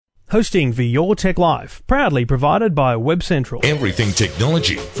Hosting for Your Tech Life, proudly provided by Web Central. Everything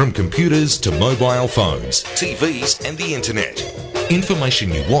technology, from computers to mobile phones, TVs and the internet.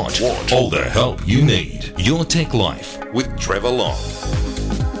 Information you want, all the help you need. Your Tech Life with Trevor Long.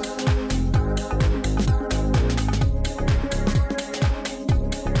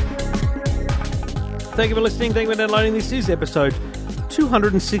 Thank you for listening. Thank you for downloading. This is episode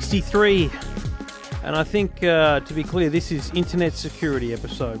 263. And I think, to be clear, this is Internet Security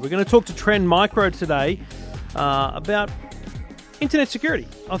episode. We're going to talk to Trend Micro today about Internet security.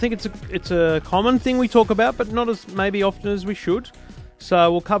 I think it's a common thing we talk about, but not as maybe often as we should.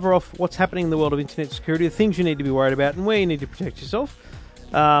 So we'll cover off what's happening in the world of Internet security, the things you need to be worried about, and where you need to protect yourself.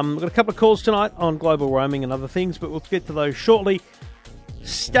 We've got a couple of calls tonight on global roaming and other things, but we'll get to those shortly.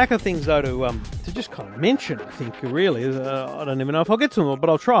 Stack of things, though, to just kind of mention, I think, really. I don't even know if I'll get to them all, but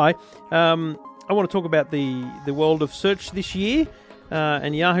I'll try. I want to talk about the world of search this year,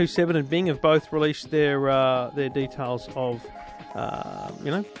 and Yahoo 7 and Bing have both released their details of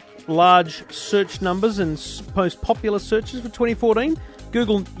large search numbers and most popular searches for 2014.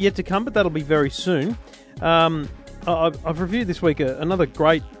 Google yet to come, but that'll be very soon. I've reviewed this week another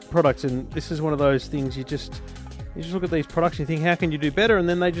great product, and this is one of those things you just look at these products and you think, how can you do better? And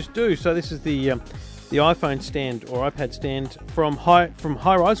then they just do. So this is the iPhone stand or iPad stand from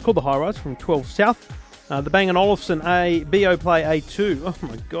Highrise, called the Highrise, from 12 South. The Bang & Olufsen BeoPlay A2. Oh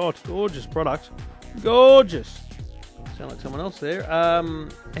my God, gorgeous product. Gorgeous. Sound like someone else there.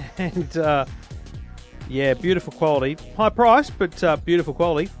 Beautiful quality. High price, but beautiful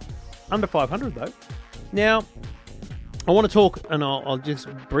quality. Under 500 though. Now, I want to talk, and I'll just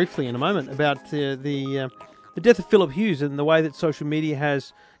briefly in a moment, about the death of Philip Hughes and the way that social media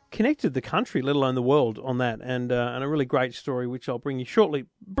has connected the country, let alone the world, on that, and a really great story which I'll bring you shortly,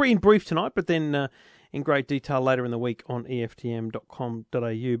 in brief tonight, but then in great detail later in the week on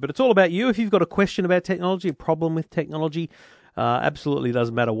EFTM.com.au. But it's all about you. If you've got a question about technology, a problem with technology, absolutely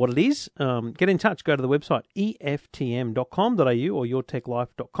doesn't matter what it is, get in touch. Go to the website EFTM.com.au or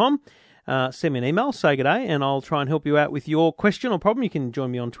yourtechlife.com. Send me an email, say good day, and I'll try and help you out with your question or problem. You can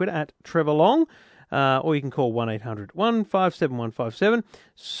join me on Twitter at Trevor Long. Or you can call 1-800-157-157.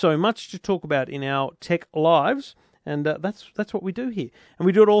 So much to talk about in our tech lives, and that's what we do here. And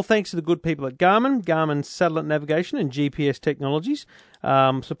we do it all thanks to the good people at Garmin Satellite Navigation and GPS Technologies,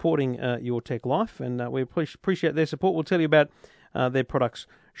 supporting Your Tech Life, and we appreciate their support. We'll tell you about their products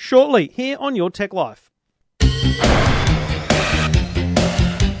shortly here on Your Tech Life.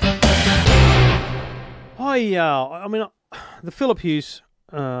 The Philip Hughes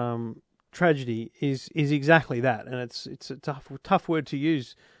tragedy is exactly that, and it's a tough word to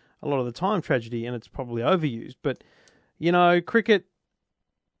use a lot of the time, tragedy, and it's probably overused. But cricket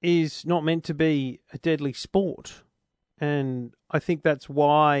is not meant to be a deadly sport, and I think that's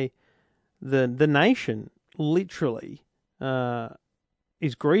why the nation literally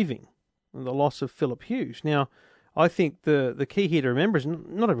is grieving the loss of Philip Hughes. Now, I think the key here to remember is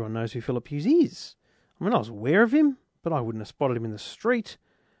not everyone knows who Philip Hughes is. I mean, I was aware of him, but I wouldn't have spotted him in the street.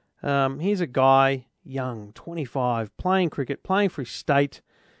 Here's a guy, young, 25, playing cricket, playing for his state,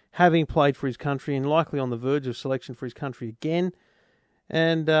 having played for his country, and likely on the verge of selection for his country again.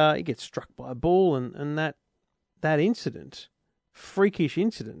 And he gets struck by a ball, and that incident, freakish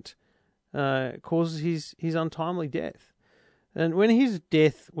incident, causes his untimely death. And when his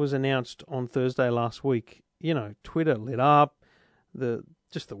death was announced on Thursday last week, Twitter lit up, the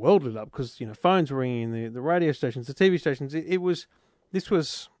world lit up, because phones were ringing, the radio stations, the TV stations. This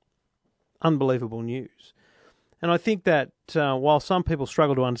was unbelievable news. And I think that while some people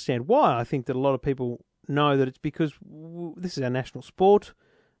struggle to understand why, I think that a lot of people know that it's because this is our national sport.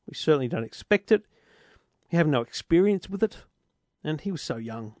 We certainly don't expect it. We have no experience with it. And he was so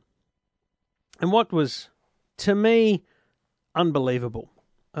young. And what was, to me, unbelievable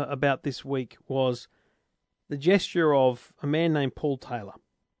about this week was the gesture of a man named Paul Taylor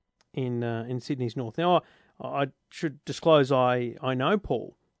in Sydney's north. Now, I should disclose I know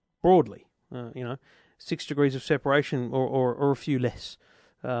Paul broadly, 6 degrees of separation or a few less.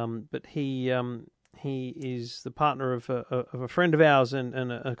 But he is the partner of a friend of ours and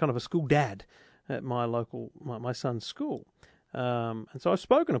a kind of a school dad at my son's school. And so I've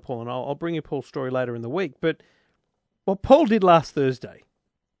spoken to Paul, and I'll bring you Paul's story later in the week. But what Paul did last Thursday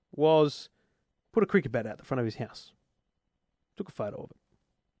was put a cricket bat out the front of his house, took a photo of it,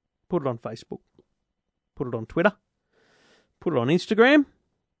 put it on Facebook, put it on Twitter, put it on Instagram,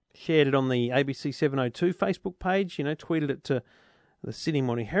 shared it on the ABC 702 Facebook page, tweeted it to the Sydney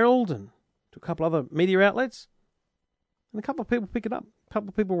Morning Herald and to a couple other media outlets. And a couple of people picked it up, a couple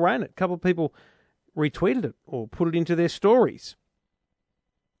of people ran it, a couple of people retweeted it or put it into their stories.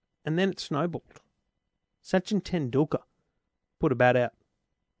 And then it snowballed. Sachin Tendulkar put a bat out,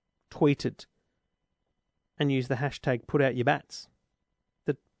 tweeted, and used the hashtag put out your bats.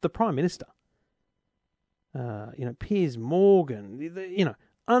 The Prime Minister, Piers Morgan,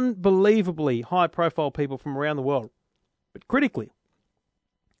 unbelievably high-profile people from around the world. But critically,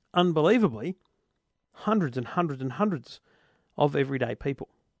 unbelievably, hundreds and hundreds and hundreds of everyday people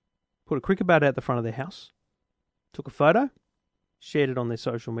put a cricket bat out the front of their house, took a photo, shared it on their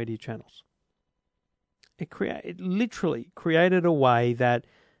social media channels. It literally created a way that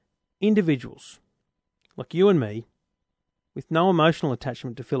individuals like you and me, with no emotional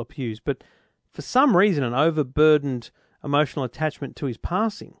attachment to Philip Hughes, but for some reason an overburdened emotional attachment to his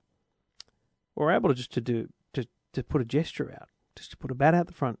passing, were able to put a gesture out, just to put a bat out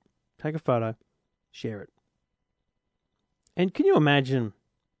the front, take a photo, share it. And can you imagine,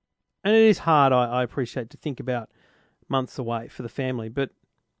 and it is hard, I appreciate, to think about months away for the family, but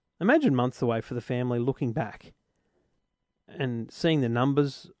imagine months away for the family looking back and seeing the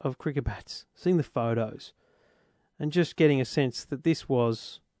numbers of cricket bats, seeing the photos, and just getting a sense that this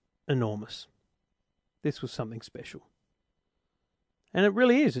was enormous. This was something special. And it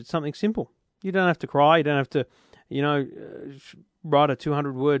really is. It's something simple. You don't have to cry. You don't have to, write a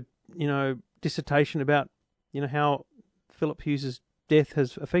 200-word, dissertation about, how Philip Hughes' death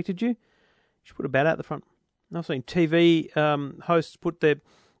has affected you. You should put a bat out the front. I've seen TV hosts put their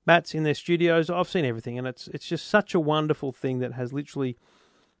bats in their studios. I've seen everything, and it's just such a wonderful thing that has literally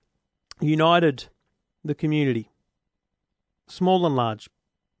united the community, small and large,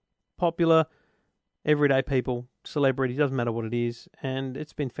 popular, everyday people, celebrity, doesn't matter what it is, and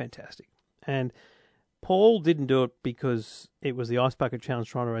it's been fantastic. And Paul didn't do it because it was the Ice Bucket Challenge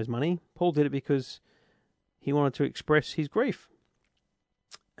trying to raise money. Paul did it because he wanted to express his grief.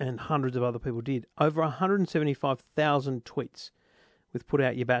 And hundreds of other people did. Over 175,000 tweets with put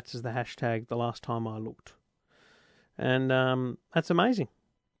out your bats as the hashtag the last time I looked. And that's amazing.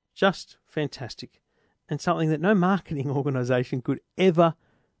 Just fantastic. And something that no marketing organisation could ever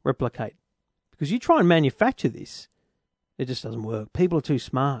replicate. Because you try and manufacture this, it just doesn't work. People are too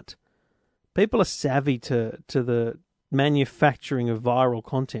smart. People are savvy to the manufacturing of viral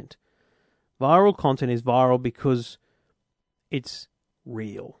content. Viral content is viral because it's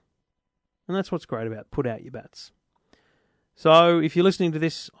real. And that's what's great about Put Out Your Bats. So if you're listening to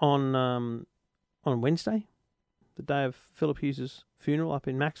this on Wednesday, the day of Philip Hughes' funeral up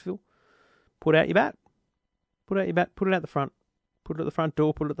in Maxville, put out your bat. Put out your bat, put it out the front. Put it at the front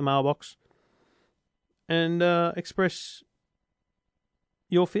door, put it at the mailbox. And express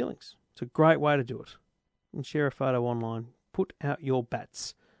your feelings. It's a great way to do it. And share a photo online. Put out your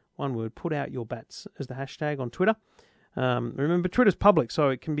bats. One word, put out your bats as the hashtag on Twitter. Remember, Twitter's public, so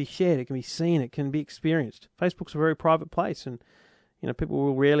it can be shared, it can be seen, it can be experienced. Facebook's a very private place, and people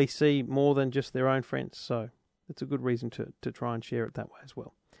will rarely see more than just their own friends. So it's a good reason to try and share it that way as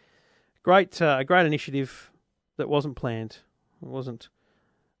well. Great initiative that wasn't planned, it wasn't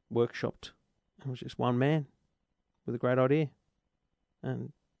workshopped. It was just one man with a great idea,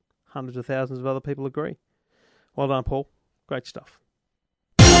 and hundreds of thousands of other people agree. Well done, Paul. Great stuff.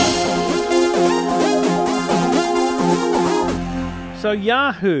 So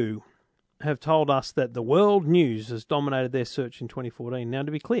Yahoo have told us that the world news has dominated their search in 2014. Now,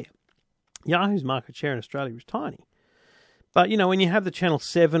 to be clear, Yahoo's market share in Australia is tiny. But, when you have the Channel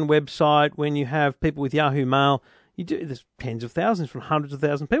 7 website, when you have people with Yahoo Mail, there's tens of thousands from hundreds of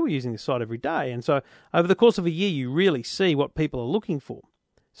thousands of people using this site every day. And so over the course of a year, you really see what people are looking for.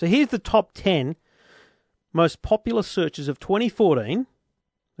 So here's the top 10 most popular searches of 2014,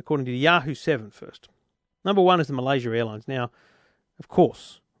 according to Yahoo 7 first. Number 1 is the Malaysia Airlines. Now, of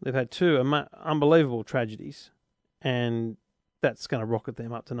course, they've had two unbelievable tragedies, and that's going to rocket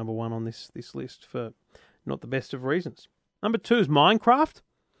them up to number 1 on this list for not the best of reasons. Number 2 is Minecraft,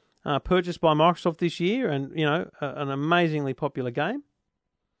 purchased by Microsoft this year, and, an amazingly popular game.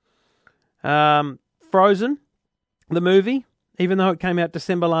 Frozen, the movie, even though it came out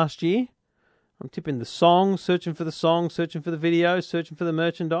December last year. I'm tipping the song, searching for the videos, searching for the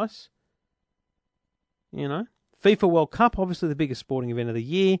merchandise. FIFA World Cup, obviously the biggest sporting event of the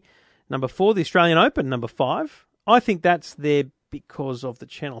year. Number 4, the Australian Open. Number 5, I think that's there because of the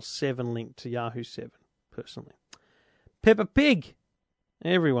Channel 7 link to Yahoo 7, personally. Peppa Pig.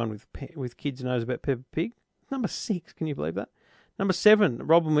 Everyone with kids knows about Peppa Pig. Number 6, can you believe that? Number 7,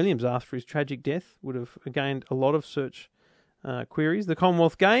 Robin Williams, after his tragic death, would have gained a lot of search queries. The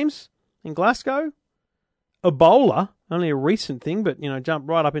Commonwealth Games in Glasgow. Ebola, only a recent thing, but, jumped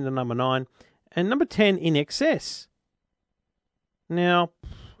right up into number 9. And number 10, In Excess. Now,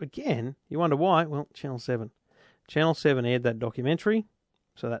 again, you wonder why. Well, Channel 7. Channel 7 aired that documentary.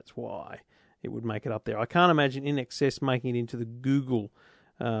 So that's why it would make it up there. I can't imagine INXS making it into the Google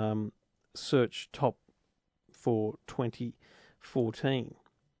search top for 2014.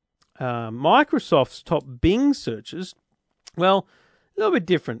 Microsoft's top Bing searches, well, a little bit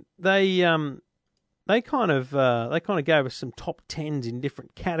different. They kind of gave us some top 10s in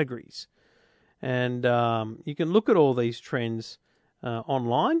different categories, and you can look at all these trends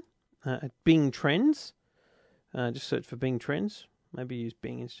online at Bing Trends. Just search for Bing Trends. Maybe use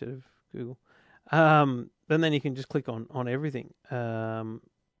Bing instead of Google. And then you can just click on everything.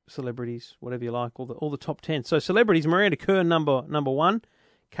 Celebrities, whatever you like, all the top 10. So celebrities: Miranda Kerr, number 1,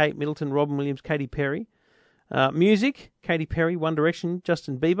 Kate Middleton, Robin Williams, Katy Perry. Music: Katy Perry, One Direction,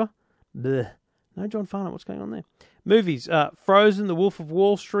 Justin Bieber. Blech. No John Farnham. What's going on there? Movies: Frozen, The Wolf of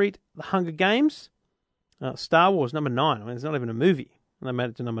Wall Street, The Hunger Games. Star Wars, number 9. I mean, it's not even a movie. And they made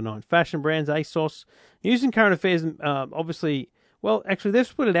it to number 9. Fashion brands: ASOS. News and current affairs, obviously. Well, actually, they've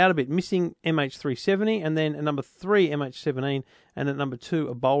split it out a bit. Missing MH370, and then at number 3, MH17, and at number 2,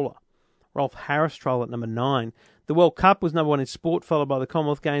 Ebola. Rolf Harris trial at number 9. The World Cup was number 1 in sport, followed by the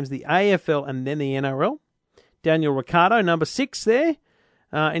Commonwealth Games, the AFL, and then the NRL. Daniel Ricciardo, number 6 there.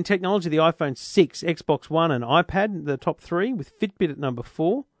 In technology, the iPhone 6, Xbox One, and iPad, the top 3, with Fitbit at number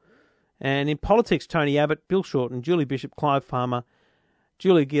 4. And in politics, Tony Abbott, Bill Shorten, Julie Bishop, Clive Palmer,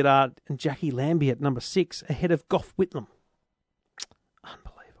 Julia Gillard, and Jackie Lambie at number 6, ahead of Gough Whitlam.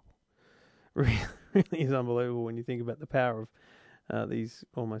 Unbelievable. Really is unbelievable when you think about the power of these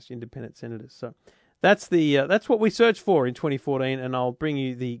almost independent senators. So that's what we searched for in 2014, and I'll bring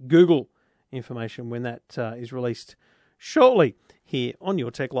you the Google information when that is released shortly here on Your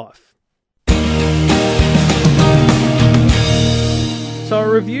Tech Life. So I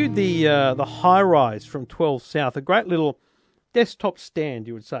reviewed the HiRise from 12 South, a great little desktop stand,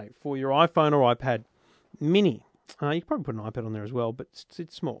 you would say, for your iPhone or iPad mini. You can probably put an iPad on there as well, but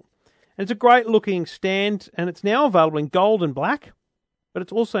it's small. And it's a great looking stand, and it's now available in gold and black, but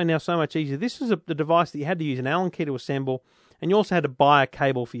it's also now so much easier. This is the device that you had to use an Allen key to assemble, and you also had to buy a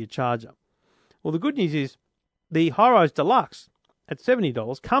cable for your charger. Well, the good news is the HiRise Deluxe at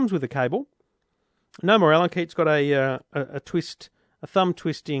 $70 comes with a cable. No more Allen key. It's got a thumb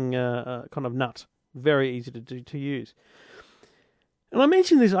twisting kind of nut. Very easy to use. And I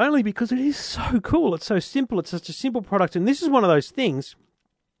mention this only because it is so cool. It's so simple. It's such a simple product. And this is one of those things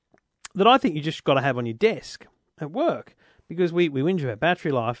that I think you just got to have on your desk at work, because we whinge about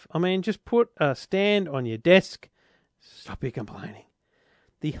battery life. I mean, just put a stand on your desk. Stop your complaining.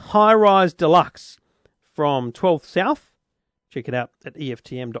 The HiRise Deluxe from 12th South. Check it out at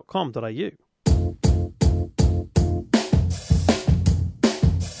eftm.com.au.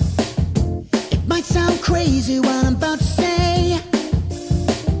 It might sound crazy what I'm about to say,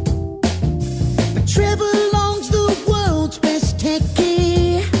 but Trevor Long's the world's best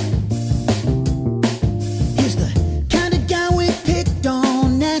techie. He's the kind of guy we picked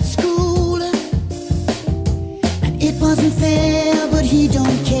on at school, and it wasn't fair, but he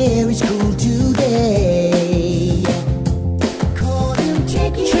don't care. He's cool today. Call him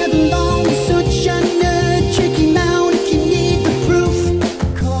techie. Trevor Long is such a nerd. Check him out if you need the proof.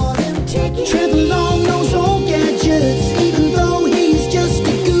 Call him techie. Trevor Long knows all gadgets, even though he's just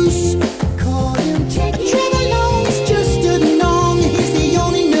a goose. Call him techie. Trevor Long is just a nong. He's the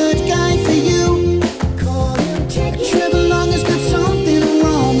only nerd guy for you. Call him techie. Trevor Long has got something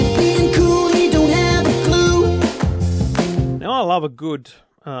wrong with being cool. He don't have a clue. Now, I love a good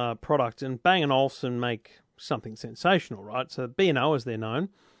product, and Bang & Olufsen make something sensational, right? So B&O, as they're known,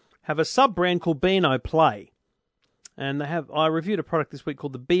 have a sub-brand called B&O Play. And I reviewed a product this week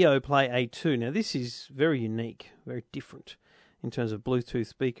called the B&O Play A2. Now, this is very unique, very different in terms of Bluetooth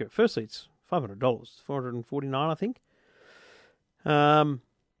speaker. Firstly, it's $500, $449, I think.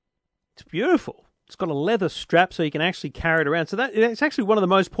 It's beautiful. It's got a leather strap so you can actually carry it around. So it's actually one of the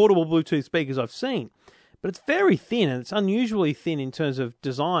most portable Bluetooth speakers I've seen. But it's very thin, and it's unusually thin in terms of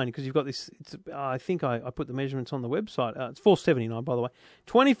design, because you've got this, I think I put the measurements on the website. It's $479, by the way.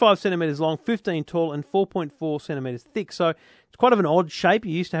 25 centimetres long, 15 tall, and 4.4 centimetres thick. So it's quite of an odd shape.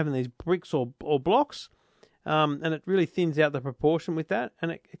 You're used to having these bricks or blocks, and it really thins out the proportion with that. And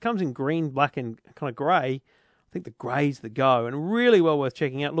it comes in green, black, and kind of grey. I think the grey's the go, and really well worth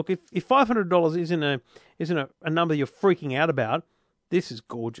checking out. Look, if $500 isn't a number you're freaking out about, this is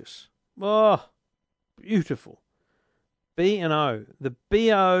gorgeous. Oh, beautiful. B&O, the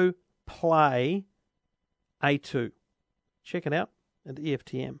B&O Play A2. Check it out at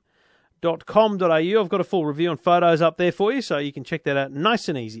eftm.com.au. I've got a full review and photos up there for you, so you can check that out nice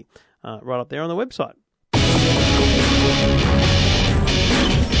and easy right up there on the website.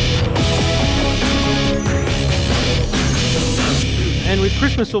 And with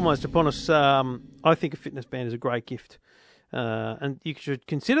Christmas almost upon us, I think a fitness band is a great gift. And you should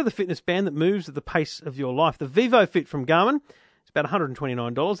consider the fitness band that moves at the pace of your life. The VivoFit from Garmin, it's about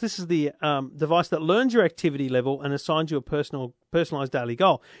 $129. This is the device that learns your activity level and assigns you a personalised daily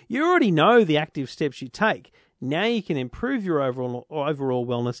goal. You already know the active steps you take. Now you can improve your overall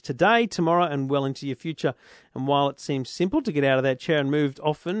wellness today, tomorrow, and well into your future. And while it seems simple to get out of that chair and move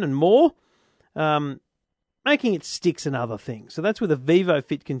often and more, making it sticks another thing. So that's where the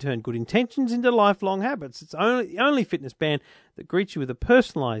VivoFit can turn good intentions into lifelong habits. It's the only fitness band that greets you with a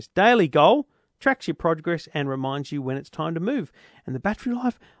personalised daily goal, tracks your progress, and reminds you when it's time to move. And the battery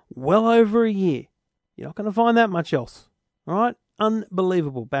life, well over a year. You're not going to find that much else. All right?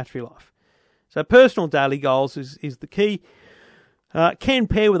 Unbelievable battery life. So personal daily goals is the key. Can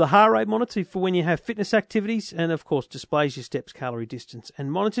pair with a heart rate monitor for when you have fitness activities, and of course displays your steps, calorie distance,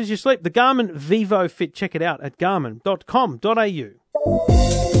 and monitors your sleep. The Garmin VivoFit. Check it out at garmin.com.au.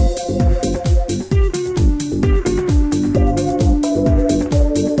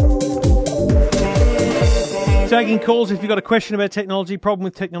 Taking calls if you've got a question about technology, problem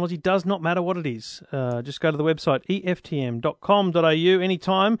with technology, does not matter what it is. Just go to the website eftm.com.au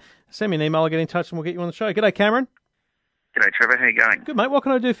anytime. Send me an email, I'll get in touch and we'll get you on the show. G'day, Cameron. G'day, Trevor. How you going? Good, mate. What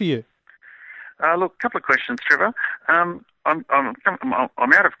can I do for you? Look, a couple of questions, Trevor. I'm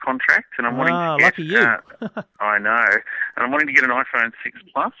out of contract and I'm wanting to get... lucky you. I know. And I'm wanting to get an iPhone 6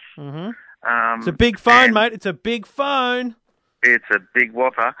 Plus. Mm-hmm. It's a big phone, mate. It's a big phone. It's a big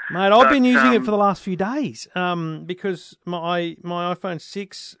whopper. Mate, I've been using it for the last few days because my iPhone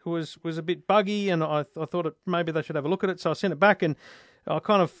 6 was a bit buggy and I thought maybe they should have a look at it, so I sent it back and I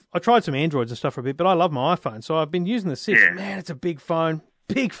tried some Androids and stuff for a bit, but I love my iPhone, so I've been using the 6. Yeah. Man, it's a big phone.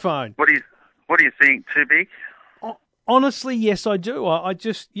 Big phone. What do you think? Too big? Honestly, yes, I do. I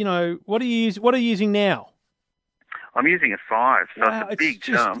just, what are you using now? I'm using a 5, so wow, it's a big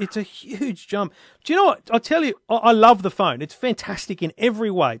jump. It's a huge jump. Do you know what? I'll tell you, I love the phone. It's fantastic in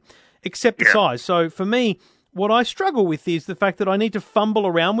every way, except the size. So for me, what I struggle with is the fact that I need to fumble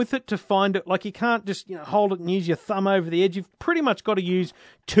around with it to find it. Like you can't just hold it and use your thumb over the edge. You've pretty much got to use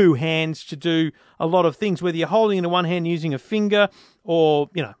 2 hands to do a lot of things, whether you're holding it in one hand using a finger or,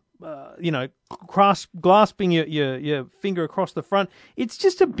 grasping your finger across the front. It's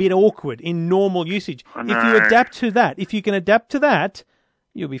just a bit awkward in normal usage. If you adapt to that,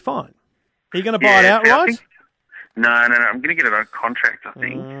 you'll be fine. Are you going to buy it outright? No. I'm going to get it on contract, I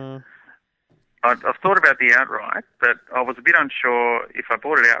think. I've thought about the outright, but I was a bit unsure if I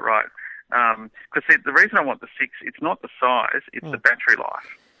bought it outright. Because the reason I want the 6, it's not the size, it's the battery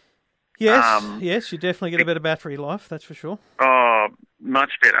life. Yes, you definitely get a better battery life, that's for sure. Oh,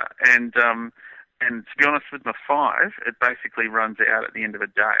 much better. And to be honest, with my 5, it basically runs out at the end of a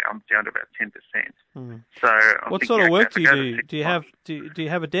day. I'm down to about 10%. So what sort of work do you do? Do you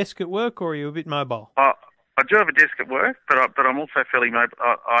have a desk at work, or are you a bit mobile? I do have a desk at work, but I'm also fairly mobile.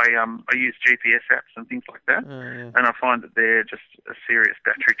 I use GPS apps and things like that, and I find that they're just a serious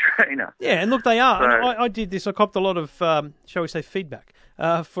battery drainer. Yeah, and look, they are. So, I did this. I copped a lot of, shall we say, feedback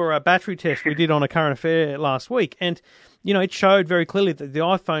for a battery test we did on a current affair last week, and it showed very clearly that the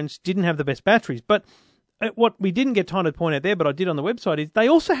iPhones didn't have the best batteries, but what we didn't get time to point out there, but I did on the website, is they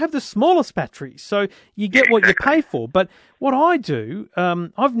also have the smallest batteries, so you get what you pay for. But what I do,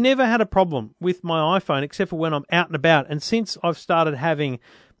 I've never had a problem with my iPhone except for when I'm out and about, and since I've started having,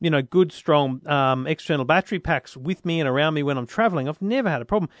 good, strong external battery packs with me and around me when I'm travelling, I've never had a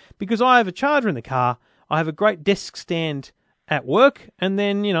problem because I have a charger in the car, I have a great desk stand at work, and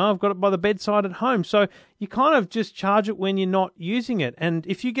then, I've got it by the bedside at home. So you kind of just charge it when you're not using it. And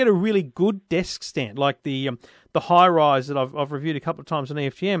if you get a really good desk stand, like the high-rise that I've reviewed a couple of times on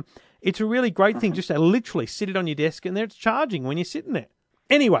EFTM, it's a really great thing just to literally sit it on your desk and there it's charging when you're sitting there.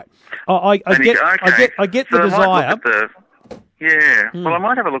 Anyway, I get the desire. Well, I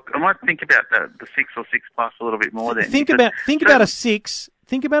might have a look. I might think about the 6 or 6 Plus a little bit more then. Think about a 6.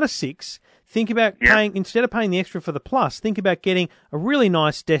 Think about a 6. Think about paying, instead of paying the extra for the Plus, think about getting a really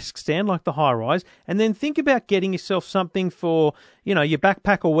nice desk stand like the high-rise, and then think about getting yourself something for, your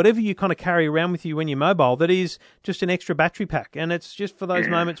backpack or whatever you kind of carry around with you when you're mobile that is just an extra battery pack. And it's just for those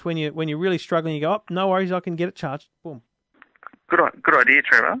moments when you're really struggling, you go, oh, no worries, I can get it charged. Boom. Good idea,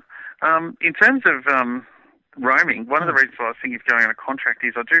 Trevor. In terms of roaming, one of the reasons why I was thinking of going on a contract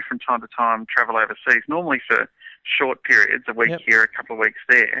is I do from time to time travel overseas, normally for short periods, a week here, a couple of weeks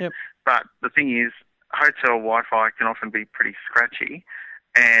there. Yep. But the thing is, hotel Wi-Fi can often be pretty scratchy,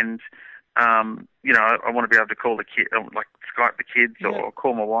 and I want to be able to call the kid, like Skype the kids or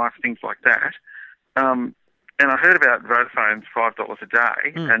call my wife, things like that. And I heard about Vodafone's $5 a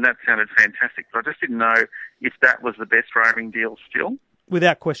day, and that sounded fantastic. But I just didn't know if that was the best roaming deal still.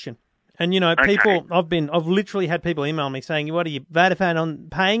 Without question. And, people, I've literally had people email me saying, what are you, Vodafone on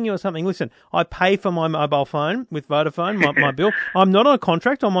paying you or something? Listen, I pay for my mobile phone with Vodafone, my bill. I'm not on a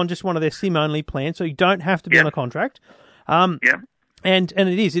contract. I'm on just one of their SIM-only plans, so you don't have to be on a contract. And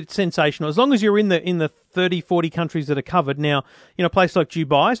it's sensational. As long as you're in the 30, 40 countries that are covered. Now, a place like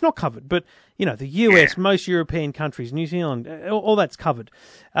Dubai is not covered, but, the US, most European countries, New Zealand, all that's covered.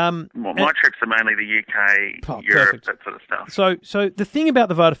 My trips are mainly the UK, Europe, perfect. That sort of stuff. So the thing about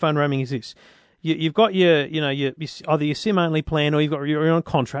the Vodafone roaming is this. You've got your either your SIM-only plan or you're on a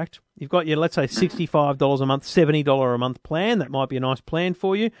contract. You've got your, let's say, $65 a month, $70 a month plan. That might be a nice plan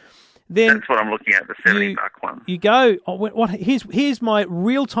for you. Then that's what I'm looking at, the $70 one. You go, here's my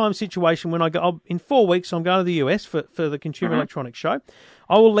real-time situation when I go, in 4 weeks I'm going to the US for the Consumer Electronics Show.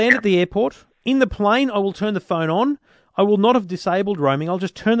 I will land at the airport. In the plane, I will turn the phone on. I will not have disabled roaming. I'll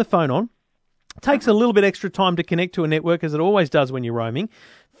just turn the phone on. It takes a little bit extra time to connect to a network, as it always does when you're roaming.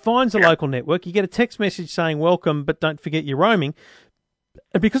 Finds a local network. You get a text message saying, welcome, but don't forget you're roaming.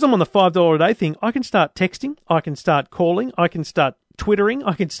 And because I'm on the $5 a day thing, I can start texting, I can start calling, I can start Twittering,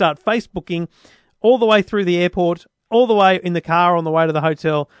 I can start Facebooking all the way through the airport, all the way in the car on the way to the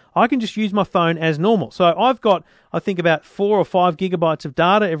hotel. I can just use my phone as normal. So I've got, I think, about 4 or 5 gigabytes of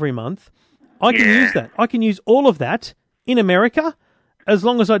data every month. I can use that. I can use all of that in America as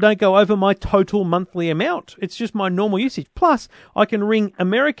long as I don't go over my total monthly amount. It's just my normal usage. Plus, I can ring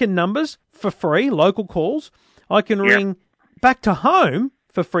American numbers for free, local calls. I can ring back to home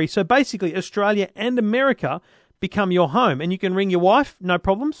for free. So basically, Australia and America become your home. And you can ring your wife, no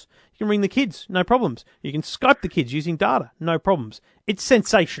problems. You can ring the kids, no problems. You can Skype the kids using data, no problems. It's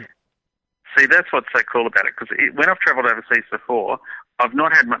sensational. See, that's what's so cool about it, because when I've travelled overseas before, I've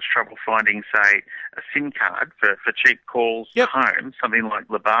not had much trouble finding, say, a SIM card for cheap calls home, something like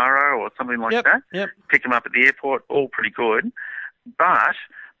Lebara or something like that. Pick them up at the airport, all pretty good. But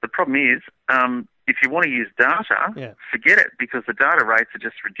the problem is, if you want to use data, forget it, because the data rates are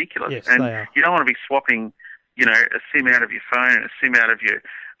just ridiculous. Yes, and they are. You don't want to be swapping, a SIM out of your phone and a SIM out of your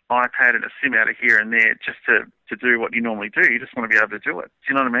iPad and a SIM out of here and there just to do what you normally do. You just want to be able to do it. Do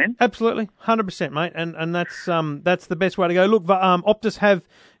you know what I mean? Absolutely, 100%, mate. And that's the best way to go. Look, Optus have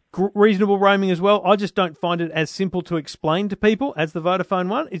reasonable roaming as well. I just don't find it as simple to explain to people as the Vodafone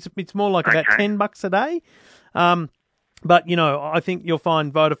one. It's more like about $10 a day. But, I think you'll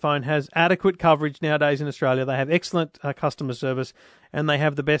find Vodafone has adequate coverage nowadays in Australia. They have excellent customer service, and they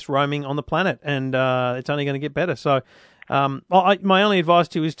have the best roaming on the planet, and it's only going to get better. So my only advice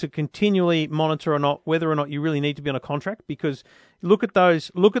to you is to continually monitor whether or not you really need to be on a contract, because look at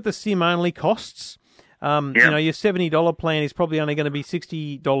the SIM-only costs. Your $70 plan is probably only going to be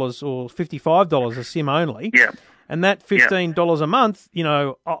 $60 or $55 a SIM only. Yeah. And that $15 a month,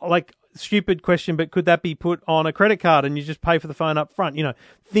 stupid question, but could that be put on a credit card and you just pay for the phone up front?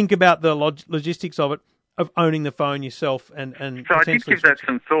 Think about the logistics of it, of owning the phone yourself. And so I did give that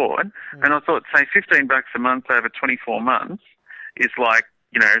some thought, and I thought, say, $15 a month over 24 months is like,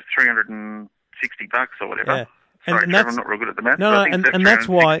 $360 or whatever. Yeah. Sorry, Trevor, I'm not real good at the math. No, and that's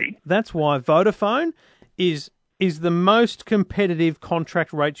why Vodafone is the most competitive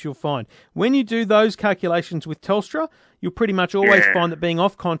contract rates you'll find. When you do those calculations with Telstra, you'll pretty much always find that being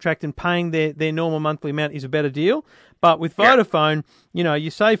off contract and paying their normal monthly amount is a better deal. But with Vodafone, you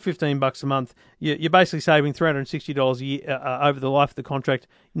save $15 a month. You're basically saving $360 a year over the life of the contract.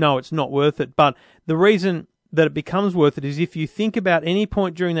 No, it's not worth it. But the reason that it becomes worth it is if you think about any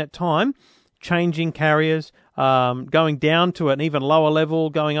point during that time, changing carriers, going down to an even lower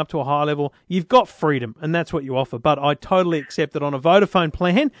level, going up to a higher level, you've got freedom, and that's what you offer. But I totally accept that on a Vodafone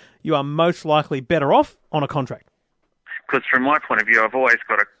plan, you are most likely better off on a contract. Because from my point of view, I've always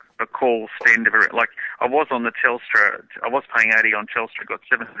got a call spend of it. Like, I was on the Telstra, I was paying 80 on Telstra, got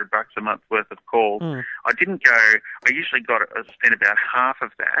 $700 a month worth of calls. I didn't go, I usually spent about half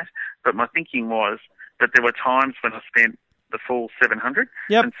of that, but my thinking was that there were times when I spent the full 700.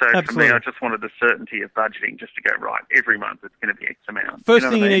 And so absolutely. For me, I just wanted the certainty of budgeting, just to go, right, every month it's going to be X amount. First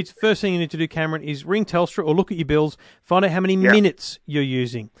thing you need to do, Cameron, is ring Telstra or look at your bills, find out how many minutes you're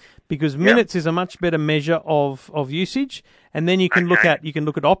using, because minutes is a much better measure of usage. And then you can look at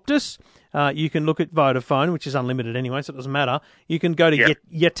Optus, you can look at Vodafone, which is unlimited anyway, so it doesn't matter. You can go to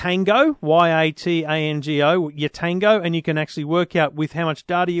Yatango, Yatango, Yatango, and you can actually work out with how much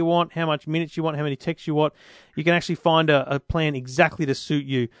data you want, how much minutes you want, how many texts you want. You can actually find a plan exactly to suit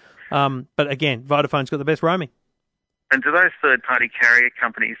you. But again, Vodafone's got the best roaming. And do those third-party carrier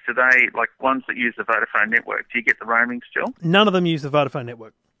companies, do they, like ones that use the Vodafone network, do you get the roaming still? None of them use the Vodafone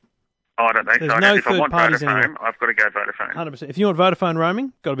network. Oh, I don't think There's so. no If I third want parties Vodafone, anymore. I've got to go Vodafone. 100%. If you want Vodafone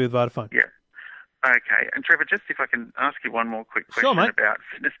roaming, got to be with Vodafone. Yeah. Okay. And Trevor, just if I can ask you one more quick Sure, question mate. about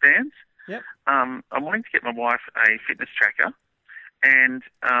fitness bands. Yep. I'm wanting to get my wife a fitness tracker, and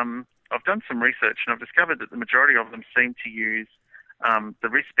I've done some research, and I've discovered that the majority of them seem to use the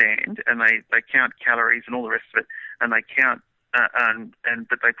wristband, and they count calories and all the rest of it, and they count,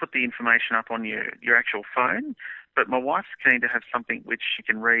 but they put the information up on your actual phone. But my wife's keen to have something which she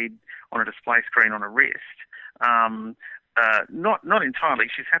can read on a display screen on a wrist. Not entirely.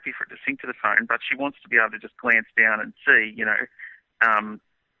 She's happy for it to sync to the phone, but she wants to be able to just glance down and see,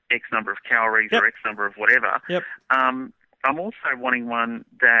 X number of calories Yep. or X number of whatever. Yep. I'm also wanting one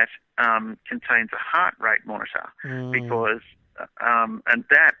that contains a heart rate monitor because, and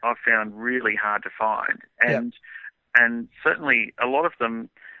that I've found really hard to find. And certainly a lot of them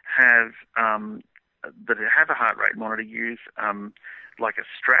have that have a heart rate monitor use like a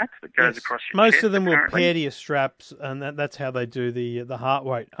strap that goes across your Most chest. of them will apparently. pair to your straps, and that's how they do the heart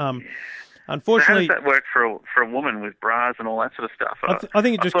rate. So Unfortunately, how does that work for a woman with bras and all that sort of stuff? I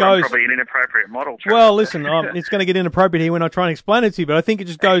think it just thought I'm goes. probably an inappropriate model. Trevor. Well, listen, it's going to get inappropriate here when I try and explain it to you, but I think it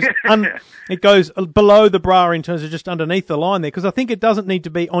just goes it goes below the bra in terms of just underneath the line there, because I think it doesn't need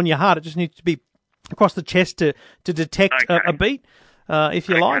to be on your heart. It just needs to be across the chest to detect a beat, if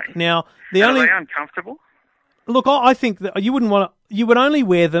you like. Now, Are they uncomfortable? Look, I think that you would only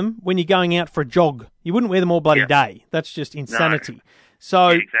wear them when you're going out for a jog. You wouldn't wear them all bloody day. That's just insanity. No. So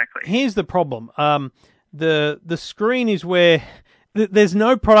exactly. Here's the problem. The screen is where there's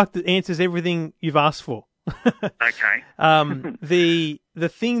no product that answers everything you've asked for. Okay. The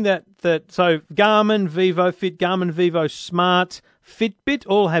thing that so Garmin, Vivo Fit, Garmin, Vivo Smart, Fitbit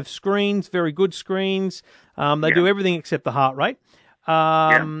all have screens, very good screens. They do everything except the heart rate.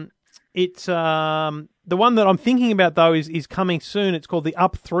 It's the one that I'm thinking about though is coming soon. It's called the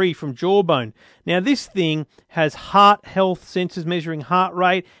Up 3 from Jawbone. Now this thing has heart health sensors measuring heart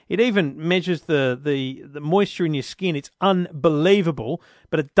rate. It even measures the moisture in your skin. It's unbelievable,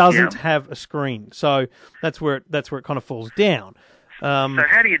 but it doesn't have a screen. So that's where it kind of falls down. So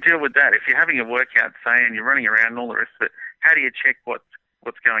how do you deal with that? If you're having a workout, say, and you're running around and all the rest of it, how do you check what's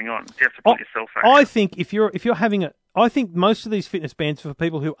going on? Do you have to put your cell phone? I think if you're having I think most of these fitness bands are for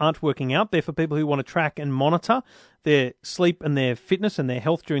people who aren't working out. They're for people who want to track and monitor their sleep and their fitness and their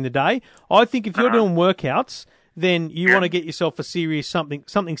health during the day. I think if you're doing workouts, then you want to get yourself a serious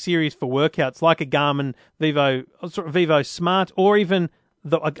something serious for workouts, like a Garmin Vivo Smart, or even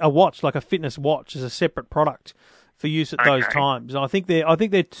a watch, like a fitness watch, as a separate product for use at those times. I think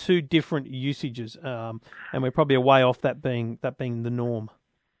they're two different usages, and we're probably a way off that being the norm.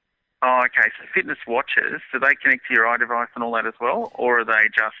 Oh, okay. So fitness watches, do they connect to your iDevice and all that as well, or are they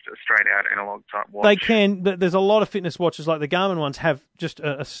just a straight-out analog type watch? They can. There's a lot of fitness watches, like the Garmin ones, have just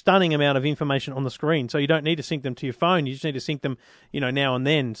a stunning amount of information on the screen. So you don't need to sync them to your phone. You just need to sync them, now and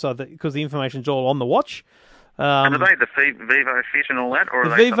then, so that because the information's all on the watch. And are they the Vivo Fit and all that, or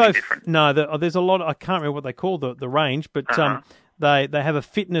are they something different? No, there's a lot. I can't remember what they call the range, but they have a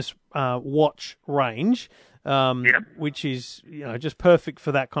fitness watch range. Which is just perfect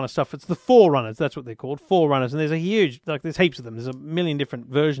for that kind of stuff. It's the Forerunners, that's what they're called, Forerunners, and there's there's heaps of them. There's a million different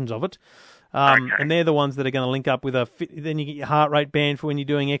versions of it, and they're the ones that are going to link up with then you get your heart rate band for when you're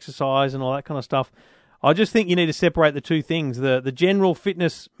doing exercise and all that kind of stuff. I just think you need to separate the two things: the general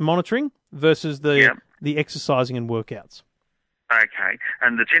fitness monitoring versus the exercising and workouts. Okay,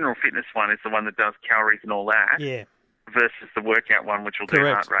 and the general fitness one is the one that does calories and all that. Yeah. Versus the workout one, which will do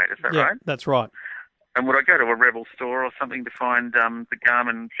heart rate. Is that right? That's right. And would I go to a Rebel store or something to find the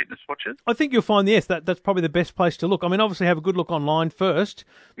Garmin fitness watches? I think you'll find, that's probably the best place to look. I mean, obviously have a good look online first.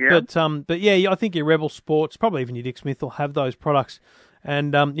 Yeah. But yeah, I think your Rebel Sports, probably even your Dick Smith will have those products.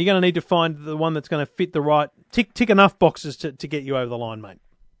 And you're going to need to find the one that's going to fit the right, tick enough boxes to get you over the line, mate.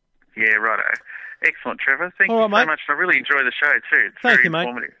 Yeah, righto. Excellent, Trevor. Thank you so mate. much. I really enjoy the show too. It's Thank very you, mate.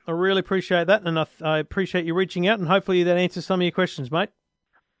 informative. I really appreciate that, and I appreciate you reaching out, and hopefully that answers some of your questions, mate.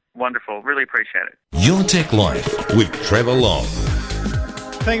 Wonderful. Really appreciate it. Your Tech Life with Trevor Long.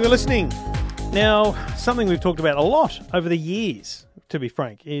 Thank you for listening. Now, something we've talked about a lot over the years, to be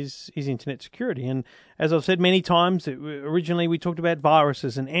frank, is internet security. And as I've said many times, originally we talked about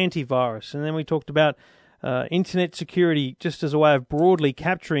viruses and antivirus, and then we talked about internet security just as a way of broadly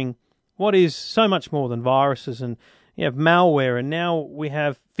capturing what is so much more than viruses. And you have malware, and now we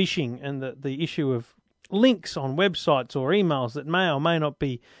have phishing and the issue of links on websites or emails that may or may not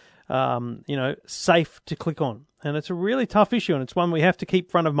be safe to click on. And it's a really tough issue, and it's one we have to keep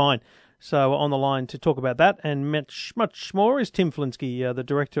front of mind. So on the line to talk about that and much more is Tim Flinsky, the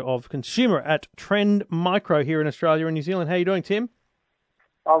Director of Consumer at Trend Micro here in Australia and New Zealand. How are you doing, Tim?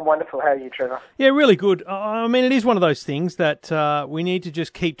 I'm wonderful. How are you, Trevor? Yeah, really good. I mean, it is one of those things that we need to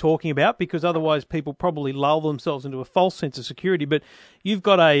just keep talking about, because otherwise people probably lull themselves into a false sense of security. But you've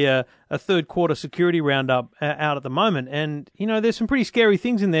got a third quarter security roundup out at the moment, and, you know, there's some pretty scary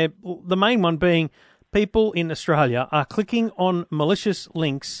things in there. The main one being people in Australia are clicking on malicious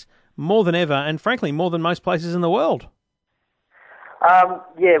links more than ever, and frankly, more than most places in the world.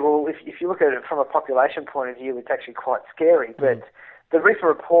 Yeah, well, if you look at it from a population point of view, it's actually quite scary. But the RIFA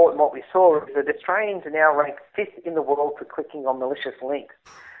report and what we saw is that Australians are now ranked 5th in the world for clicking on malicious links,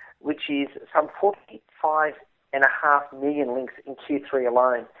 which is some 45.5 million links in Q3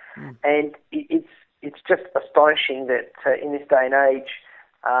 alone. And it's just astonishing that in this day and age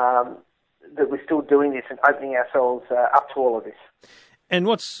that we're still doing this and opening ourselves up to all of this. And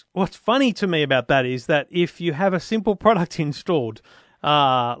what's funny to me about that is that if you have a simple product installed,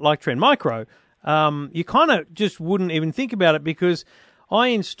 like Trend Micro, you kind of just wouldn't even think about it, because I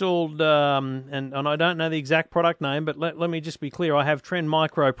installed, and I don't know the exact product name, but let me just be clear, I have Trend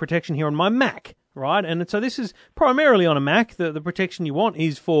Micro protection here on my Mac, right? And so this is primarily on a Mac. The protection you want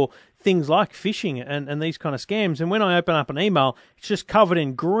is for things like phishing and these kind of scams. And when I open up an email, it's just covered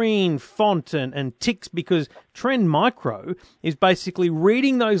in green font and ticks, because Trend Micro is basically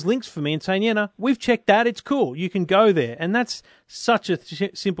reading those links for me and saying, yeah, no, we've checked that, it's cool, you can go there. And that's such a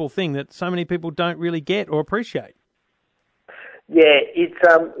simple thing that so many people don't really get or appreciate. Yeah, it's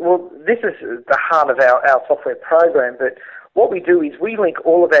well, this is the heart of our software program, but what we do is we link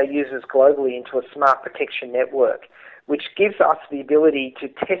all of our users globally into a smart protection network, which gives us the ability to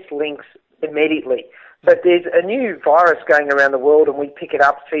test links immediately. So if there's a new virus going around the world and we pick it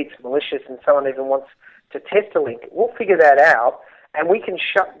up, see it's malicious, and someone even wants to test a link, we'll figure that out, and we can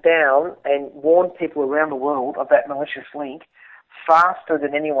shut down and warn people around the world of that malicious link faster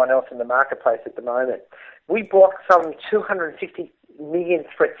than anyone else in the marketplace at the moment. We block some 250 million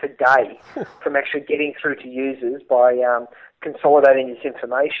threats a day from actually getting through to users by consolidating this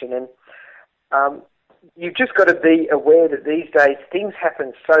information. And you've just got to be aware that these days things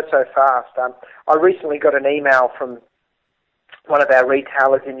happen so fast. I recently got an email from one of our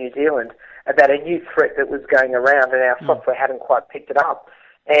retailers in New Zealand about a new threat that was going around, and our software hadn't quite picked it up.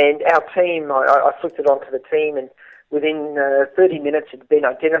 And our team, I flicked it onto the team, and within 30 minutes it had been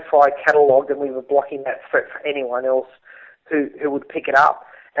identified, catalogued, and we were blocking that threat for anyone else who would pick it up.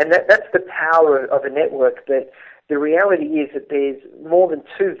 And that's the power of a network. But the reality is that there's more than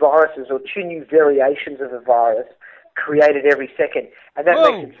 2 viruses or 2 new variations of a virus created every second. And that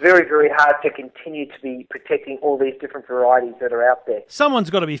makes it very, very hard to continue to be protecting all these different varieties that are out there. Someone's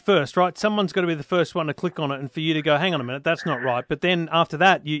got to be first, right? Someone's got to be the first one to click on it, and for you to go, hang on a minute, that's not right. But then after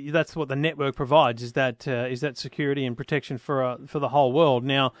that, that's what the network provides, is that security and protection for the whole world.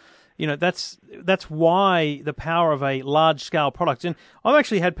 Now, you know, that's why the power of a large-scale product. And I've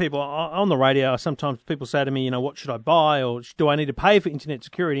actually had people on the radio, sometimes people say to me, you know, what should I buy, or do I need to pay for internet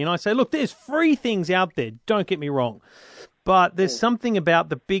security? And I say, look, there's free things out there, don't get me wrong. But there's something about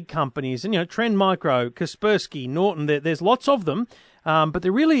the big companies, and, you know, Trend Micro, Kaspersky, Norton, there's lots of them, but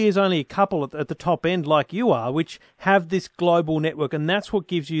there really is only a couple at the top end, like you are, which have this global network, and that's what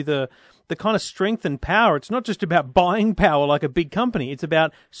gives you the kind of strength and power. It's not just about buying power like a big company, it's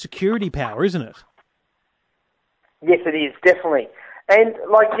about security power, isn't it? Yes, it is, definitely. And,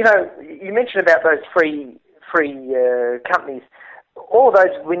 like, you know, you mentioned about those free companies. All of those,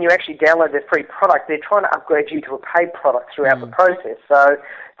 when you actually download their free product, they're trying to upgrade you to a paid product throughout the process. So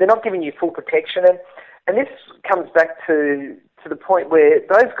they're not giving you full protection. And this comes back to the point where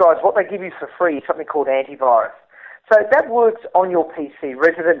those guys, what they give you for free is something called antivirus. So that works on your PC,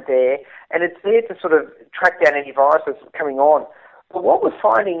 resident there, and it's there to sort of track down any viruses coming on. But what we're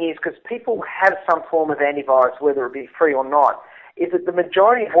finding is, because people have some form of antivirus, whether it be free or not, is that the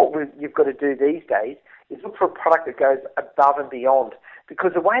majority of what you've got to do these days is look for a product that goes above and beyond.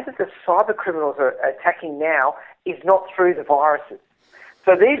 Because the way that the cyber criminals are attacking now is not through the viruses.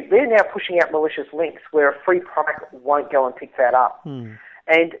 So they're now pushing out malicious links where a free product won't go and pick that up.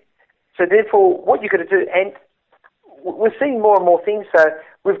 And so therefore, what you've got to do, and we're seeing more and more things. So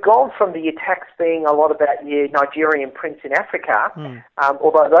we've gone from the attacks being a lot about your Nigerian prince in Africa,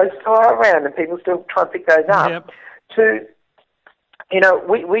 although those still are around and people still try and pick those up, to, you know,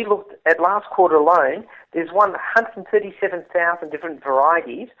 we looked at last quarter alone, there's 137,000 different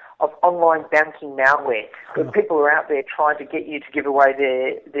varieties of online banking malware where people are out there trying to get you to give away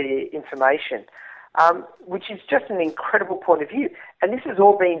their information, which is just an incredible point of view. And this is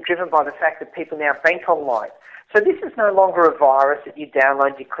all being driven by the fact that people now bank online. So this is no longer a virus that you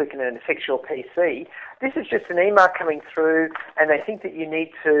download, you click, and it affects your PC. This is just an email coming through, and they think that you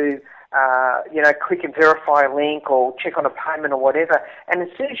need to click and verify a link or check on a payment or whatever. And as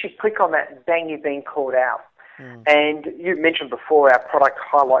soon as you click on that, bang, you've been caught out. And you mentioned before our product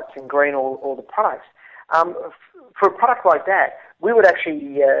highlights in green all the products. For a product like that, we would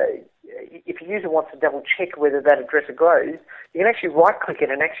actually, if a user wants to double check whether that address agrees, you can actually right-click it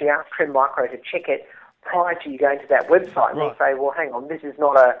and actually ask Trend Micro to check it prior to you going to that website. And we'll say, well, hang on, this is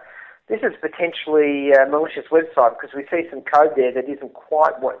potentially a malicious website because we see some code there that isn't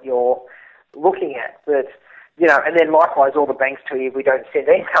quite what you're looking at. But, and then likewise, all the banks tell you we don't send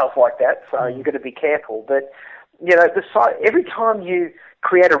emails like that, so you've got to be careful. But, the site, every time you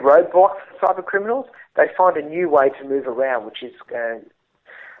create a roadblock for cyber criminals, they find a new way to move around, which is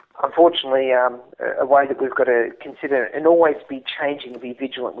unfortunately a way that we've got to consider and always be changing and be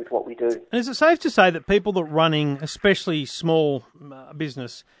vigilant with what we do. And is it safe to say that people that are running, especially small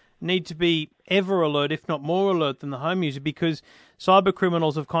business, need to be ever alert, if not more alert than the home user, because cyber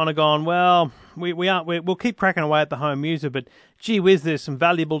criminals have kind of gone, well, we'll keep cracking away at the home user, but gee whiz, there's some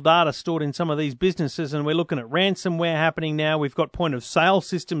valuable data stored in some of these businesses, and we're looking at ransomware happening now. We've got point of sale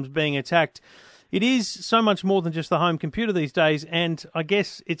systems being attacked. It is so much more than just the home computer these days, and I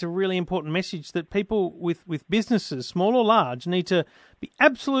guess it's a really important message that people with businesses, small or large, need to be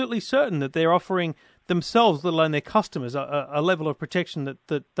absolutely certain that they're offering themselves, let alone their customers, a level of protection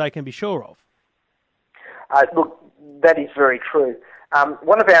that they can be sure of. Look, that is very true.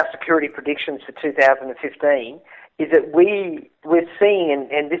 One of our security predictions for 2015 is that we're seeing,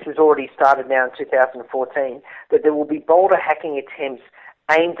 and this has already started now in 2014, that there will be bolder hacking attempts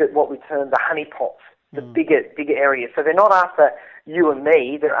aimed at what we term the honeypots, the bigger areas. So they're not after you and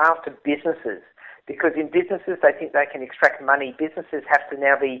me, they're after businesses. Because in businesses, they think they can extract money. Businesses have to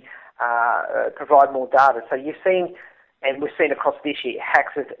now provide more data. So you've seen, and we've seen across this year,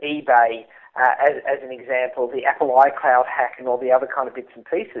 hacks of eBay as an example, the Apple iCloud hack and all the other kind of bits and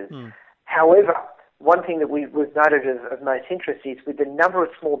pieces. However, one thing that we've noted of most interest is with the number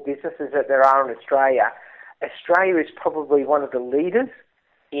of small businesses that there are in Australia, Australia is probably one of the leaders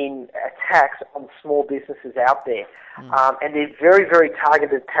in attacks on small businesses out there. And they're very, very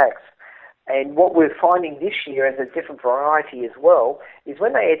targeted attacks. And what we're finding this year, as a different variety as well, is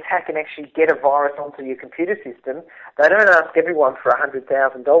when they attack and actually get a virus onto your computer system, they don't ask everyone for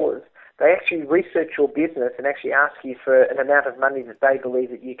 $100,000. They actually research your business and actually ask you for an amount of money that they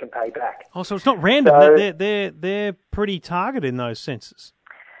believe that you can pay back. Oh, so it's not random. So, they're pretty targeted in those senses.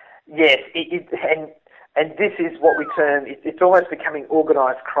 Yes, and this is what we term, it's almost becoming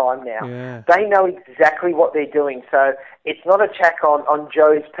organised crime now. Yeah. They know exactly what they're doing. So it's not a check on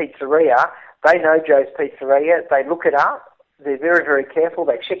Joe's Pizzeria. They know Joe's Pizzeria. They look it up. They're very, very careful.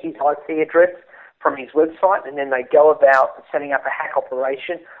 They check his IP address from his website, and then they go about setting up a hack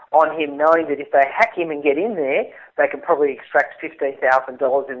operation on him, knowing that if they hack him and get in there, they can probably extract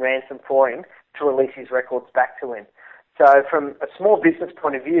 $15,000 in ransom for him to release his records back to him. So from a small business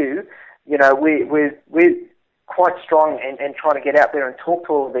point of view, we're quite strong and trying to get out there and talk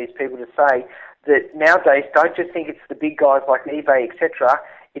to all of these people to say that nowadays don't just think it's the big guys like eBay, etc.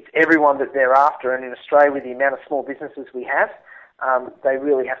 It's everyone that they're after. And in Australia, with the amount of small businesses we have, they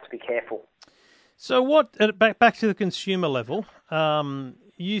really have to be careful. So back to the consumer level,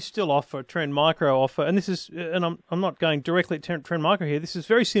 you still offer, Trend Micro offer, and this is, and I'm not going directly at Trend Micro here, this is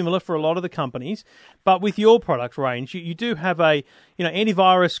very similar for a lot of the companies, but with your product range, you do have a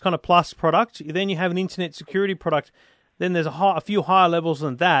antivirus kind of plus product, then you have an internet security product, then there's a few higher levels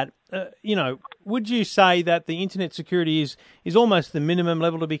than that. Would you say that the internet security is almost the minimum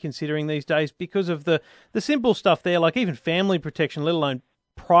level to be considering these days because of the simple stuff there, like even family protection, let alone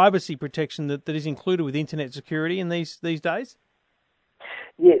privacy protection that is included with internet security in these days?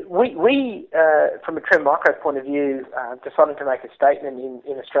 Yeah, we from a Trend Micro point of view, decided to make a statement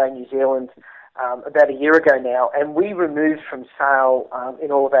in Australia and New Zealand about a year ago now, and we removed from sale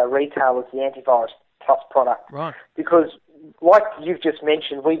in all of our retailers the Antivirus Plus product. Right. Because, like you've just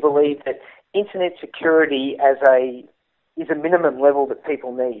mentioned, we believe that internet security is a minimum level that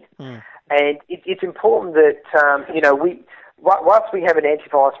people need. And it's important that, whilst we have an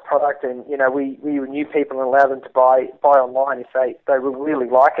antivirus product and, we renew people and allow them to buy online if they really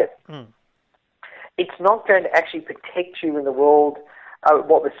like it, it's not going to actually protect you in the world,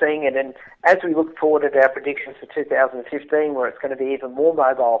 what we're seeing. And as we look forward at our predictions for 2015, where it's going to be even more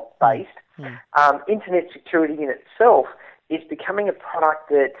mobile-based, internet security in itself is becoming a product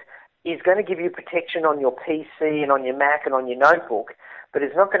that is going to give you protection on your PC and on your Mac and on your notebook, but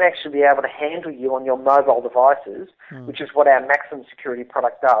it's not going to actually be able to handle you on your mobile devices, which is what our maximum security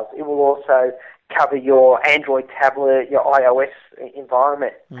product does. It will also cover your Android tablet, your iOS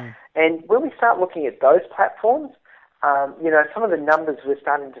environment. And when we start looking at those platforms, some of the numbers we're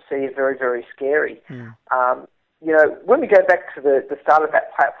starting to see are very, very scary. When we go back to the start of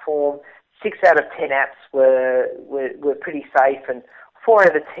that platform, 6 out of 10 apps were pretty safe, and 4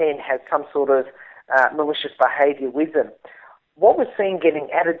 out of 10 had some sort of malicious behaviour with them. What we're seeing getting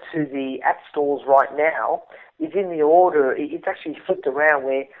added to the app stores right now is in the order, it's actually flipped around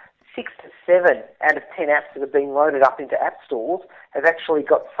where 6 to 7 out of 10 apps that are being loaded up into app stores have actually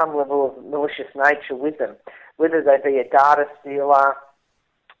got some level of malicious nature with them, whether they be a data stealer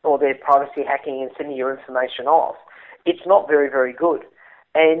or they're privacy hacking and sending your information off. It's not very, very good.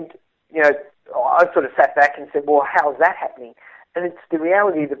 And, I sort of sat back and said, well, how's that happening? And it's the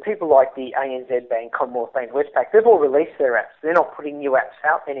reality that people like the ANZ Bank, Commonwealth Bank, Westpac, they've all released their apps. They're not putting new apps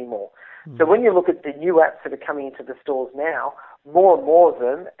out anymore. So when you look at the new apps that are coming into the stores now, more and more of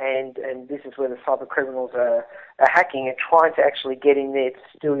them, and this is where the cyber criminals are hacking and trying to actually get in there to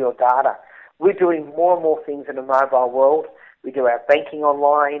steal your data. We're doing more and more things in the mobile world. We do our banking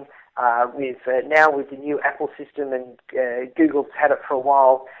online. Now with the new Apple system, and Google's had it for a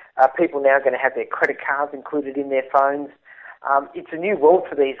while, people now are going to have their credit cards included in their phones. It's a new world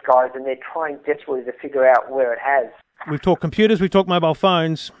for these guys, and they're trying desperately to figure out where it has. We've talked computers, we've talked mobile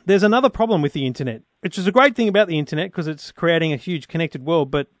phones. There's another problem with the internet, which is a great thing about the internet because it's creating a huge connected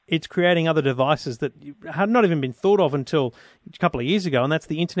world, but it's creating other devices that had not even been thought of until a couple of years ago, and that's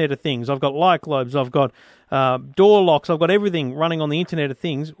the Internet of Things. I've got light globes, I've got door locks, I've got everything running on the Internet of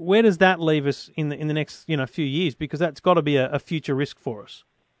Things. Where does that leave us in the next few years? Because that's got to be a future risk for us.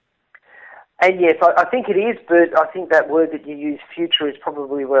 And yes, I think it is, but I think that word that you use, future, is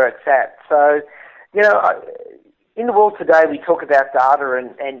probably where it's at. So, in the world today, we talk about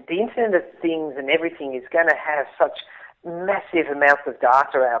data, and the Internet of Things and everything is going to have such massive amounts of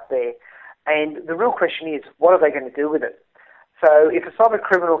data out there. And the real question is, what are they going to do with it? So if a cyber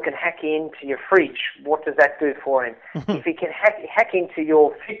criminal can hack into your fridge, what does that do for him? If he can hack into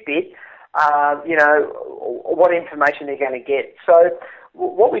your Fitbit, what information they're going to get. So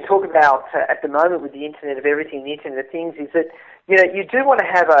what we talk about at the moment with the Internet of Everything, the Internet of Things, is that you do want to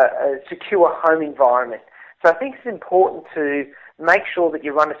have a secure home environment. So I think it's important to make sure that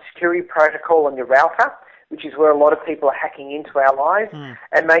you run a security protocol on your router, which is where a lot of people are hacking into our lives,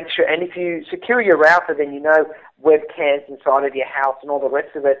 and make sure. And if you secure your router, then webcams inside of your house and all the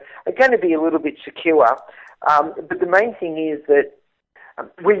rest of it are going to be a little bit secure. But the main thing is that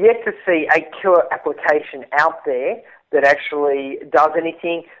we're yet to see a killer application out there that actually does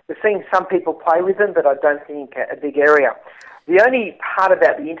anything. We're seeing some people play with them, but I don't think a big area. The only part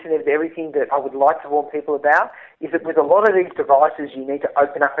about the Internet of Everything that I would like to warn people about is that with a lot of these devices, you need to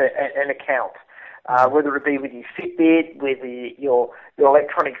open up an account, whether it be with your Fitbit, with your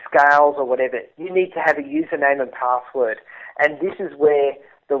electronic scales or whatever. You need to have a username and password. And this is where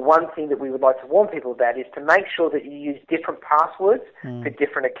the one thing that we would like to warn people about is to make sure that you use different passwords for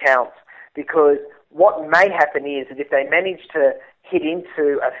different accounts. Because what may happen is that if they manage to hit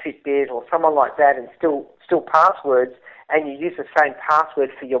into a Fitbit or someone like that and still passwords, and you use the same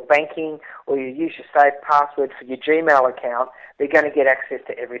password for your banking or you use your same password for your Gmail account, they're going to get access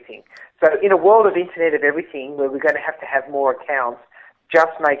to everything. So in a world of Internet of Everything where we're going to have more accounts,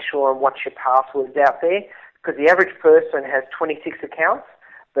 just make sure and watch your passwords out there, because the average person has 26 accounts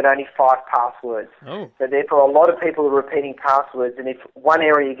but only 5 passwords. Oh. So therefore a lot of people are repeating passwords, and if one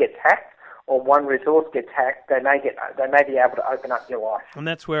area gets hacked, or one resource gets hacked, they may be able to open up your life. And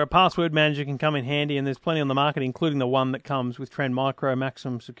that's where a password manager can come in handy, and there's plenty on the market, including the one that comes with Trend Micro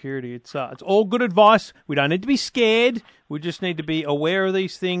Maximum Security. It's all good advice. We don't need to be scared. We just need to be aware of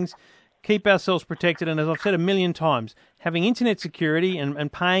these things, keep ourselves protected, and as I've said a million times, having internet security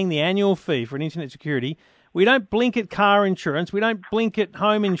and paying the annual fee for an internet security. We don't blink at car insurance. We don't blink at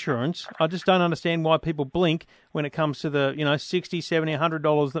home insurance. I just don't understand why people blink when it comes to the, $60, $70,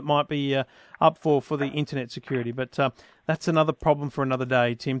 $100 that might be up for the internet security. But that's another problem for another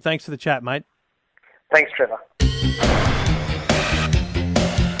day. Tim, thanks for the chat, mate. Thanks, Trevor.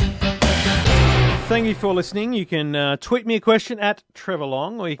 Thank you for listening. You can tweet me a question at Trevor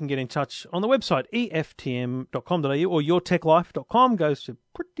Long, or you can get in touch on the website, eftm.com.au, or yourtechlife.com, goes to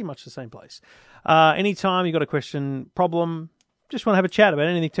pretty much the same place. Anytime you've got a question, problem, just want to have a chat about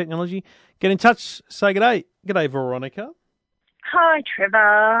anything technology, get in touch, say g'day. G'day, Veronica. Hi,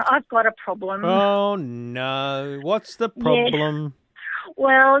 Trevor. I've got a problem. Oh, no. What's the problem? Yeah.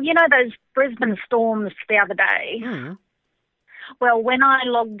 Well, those Brisbane storms the other day? Well, when I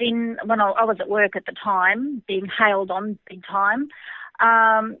logged in, when I was at work at the time, being hailed on big time,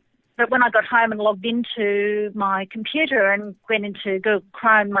 but when I got home and logged into my computer and went into Google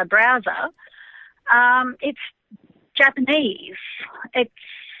Chrome, my browser, it's Japanese. It's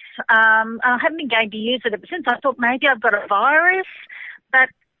I haven't been going to use it ever since. I thought maybe I've got a virus, but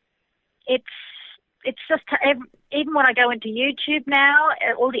it's just even when I go into YouTube now,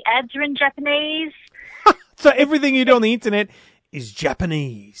 all the ads are in Japanese. So everything you do on the internet is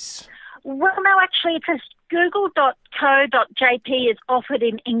Japanese. Well, no, actually, it says google.co.jp is offered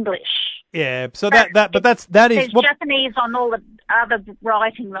in English. Yeah, so that is There's Japanese on all the other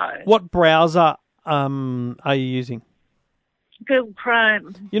writing though. What browser are you using? Google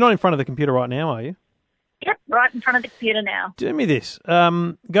Chrome. You're not in front of the computer right now, are you? Yep, right in front of the computer now. Do me this.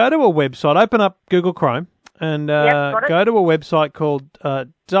 Go to a website, open up Google Chrome, and go to a website called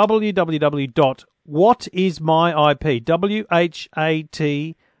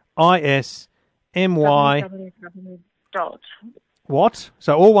www.whatismyip. WHATISMY. What?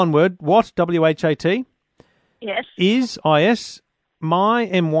 So all one word. What? WHAT. Yes. Is IS my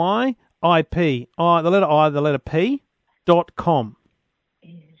MY IP. The letter I, the letter P. .com. Is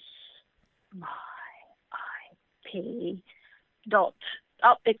my IP. Dot.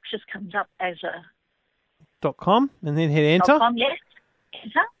 Oh, it just comes up as a. .com, and then hit enter. .com, yes.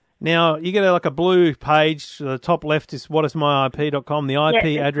 Enter. Now, you get like a blue page. The top left is whatismyip.com, the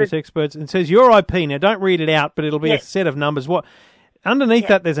IP address experts. And it says your IP. Now, don't read it out, but it'll be a set of numbers. Underneath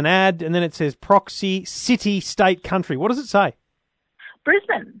that, there's an ad, and then it says proxy, city, state, country. What does it say?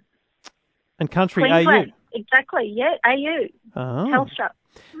 Brisbane. And country, Queensland. AU. Exactly, yeah, AU. Oh. Telstra.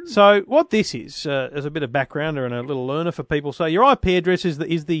 So what this is, as a bit of backgrounder and a little learner for people, so your IP address is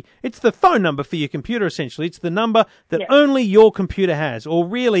the phone number for your computer. Essentially, it's the number that only your computer has, or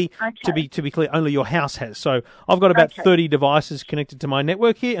really, to be clear, only your house has. So I've got about 30 devices connected to my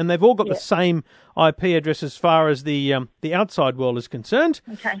network here, and they've all got the same IP address as far as the outside world is concerned.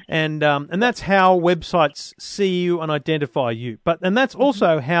 Okay. And that's how websites see you and identify you. And that's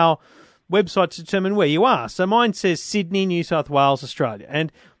also how websites determine where you are. So mine says Sydney, New South Wales, Australia.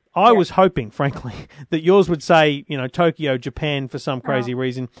 And I was hoping, frankly, that yours would say, Tokyo, Japan for some crazy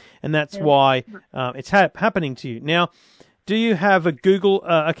reason. And that's why it's happening to you. Now, do you have a Google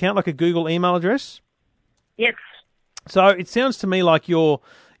account, like a Google email address? Yes. So it sounds to me like your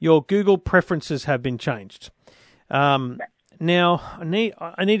Google preferences have been changed. Now, I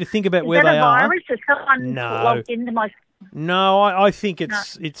need to think about where they are. Is that a virus? Is someone logged into my... No, I think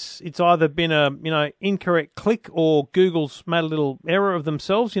it's either been a incorrect click, or Google's made a little error of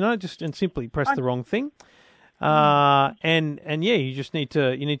themselves, just and simply pressed the wrong thing. You just need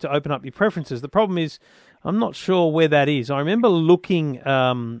to open up your preferences. The problem is, I'm not sure where that is. I remember looking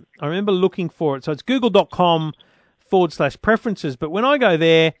for it. So it's google.com/preferences. But when I go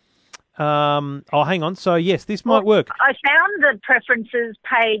there, hang on. So yes, this might work. I found the preferences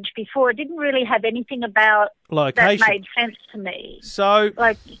page before. It didn't really have anything about location that made sense to me. So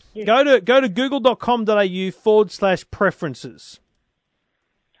go to google.com.au/preferences.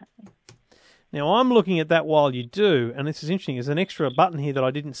 Now I'm looking at that while you do, and this is interesting. There's an extra button here that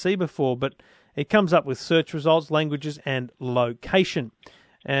I didn't see before, but it comes up with search results, languages, and location.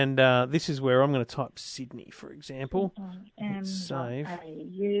 And this is where I'm going to type Sydney, for example. Save.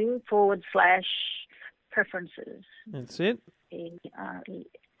 .au/preferences. That's it. E-R-E.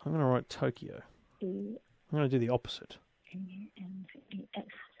 I'm going to write Tokyo. I'm going to do the opposite. E-N-E-S.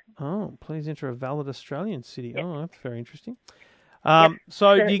 Oh, please enter a valid Australian city. Yep. Oh, that's very interesting. So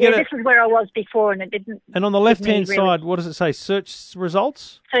do you get this is where I was before, and it didn't. And on the left-hand side, what does it say? Search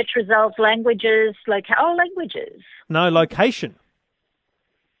results? Search results, languages, languages. No, location.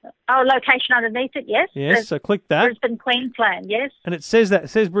 Oh, location underneath it, yes. Yes, so click that. Brisbane, Queensland, yes. And it says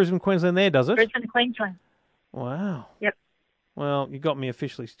Brisbane, Queensland there, does it? Brisbane, Queensland. Wow. Yep. Well, you got me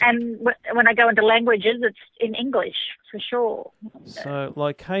officially stumped. And when I go into languages, it's in English, for sure. So,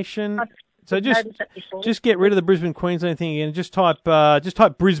 location. So just get rid of the Brisbane, Queensland thing again. Just type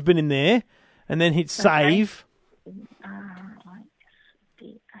Brisbane in there, and then hit save. R-I-S-B-A-N-E.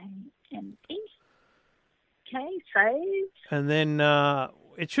 Okay, save. And then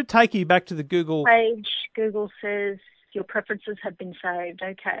it should take you back to the Google page. Google says your preferences have been saved.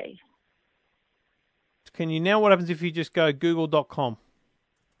 Okay. Can you now? What happens if you just go google.com?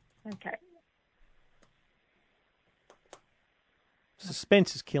 Okay.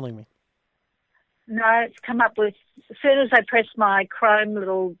 Suspense is killing me. No, it's come up with, as soon as I press my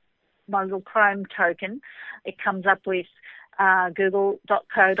little Chrome token, it comes up with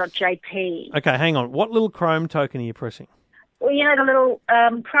google.co.jp. Okay, hang on. What little Chrome token are you pressing? Well, the little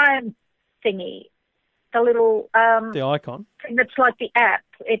Chrome thingy. The little... the icon? Thing that's like the app.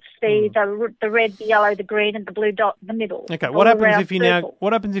 It's the red, the yellow, the green, and the blue dot in the middle. Okay, what happens if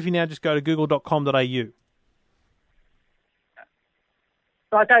you now just go to google.com.au?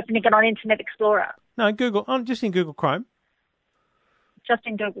 Like opening it on Internet Explorer. No, Google. Just in Google Chrome. just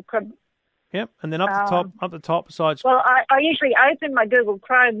in Google Chrome. Yep, and then up the top, besides... Well, I usually open my Google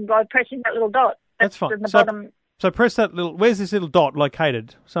Chrome by pressing that little dot. That's fine. In the bottom. So press that little... Where's this little dot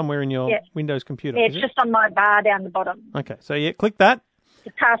located? Somewhere in your Windows computer, Yeah, it's just on my bar down the bottom. Okay, so click that.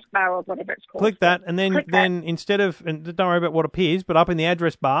 The taskbar or whatever it's called. Click that, and then instead of... And don't worry about what appears, but up in the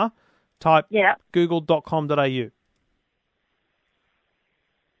address bar, type google.com.au.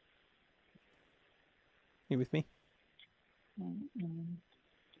 You with me? Mm-hmm.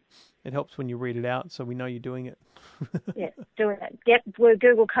 It helps when you read it out so we know you're doing it. Doing it. Yep, where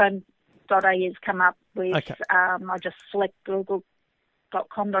google.com.au's come up with, I just select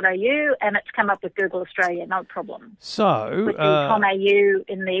google.com.au and it's come up with Google Australia, no problem. So... With the .com.au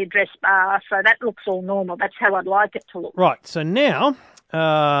in the address bar, so that looks all normal. That's how I'd like it to look. Right, so now,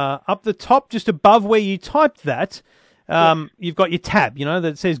 up the top, just above where you typed that, you've got your tab,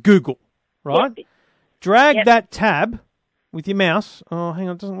 that says Google, right? Yep. Drag that tab with your mouse. Oh, hang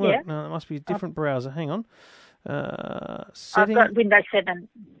on, it doesn't work. Yeah. No, it must be a different browser. Hang on. I've got Windows 7.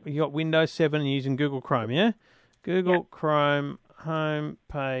 You got Windows 7 and you're using Google Chrome, yeah? Google Chrome home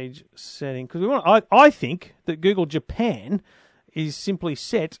page setting. Because I think that Google Japan is simply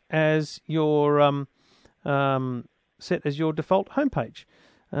set as your default homepage.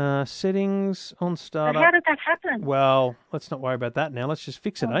 Settings on startup. But how did that happen? Well, let's not worry about that now. Let's just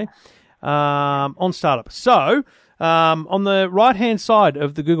fix it, on startup. So, on the right-hand side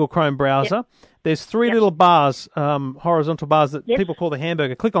of the Google Chrome browser, there's three little bars, horizontal bars that people call the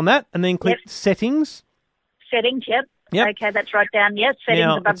hamburger. Click on that and then click Settings. Settings, yep. Okay, that's right down. Yep, settings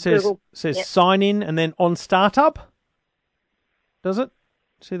now, above Google. It says sign in and then on startup. Does it?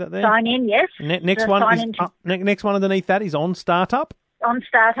 See that there? Sign in, yes. Next one underneath that is on startup. On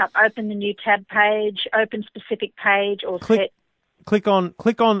startup, open the new tab page, open specific page, or Click on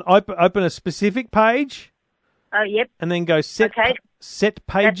open a specific page. Oh, yep. And then go set pages. Set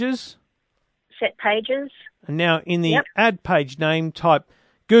pages. And now in the add page name, type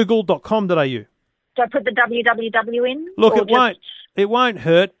google.com.au. Do I put the www in? Look, it won't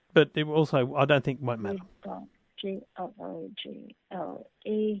hurt, but it also, I don't think, won't matter.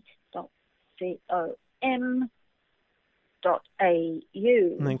 google.com.au.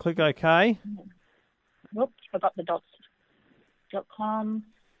 And then click OK. Whoops, forgot the dots. .com.au.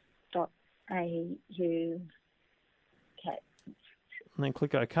 Okay. And then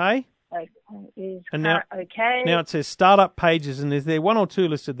click OK. And now it says startup pages, and is there one or two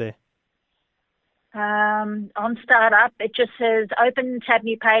listed there? On startup, it just says open tab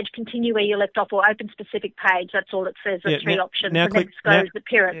new page, continue where you left off, or open specific page. That's all it says. There's three options. Now click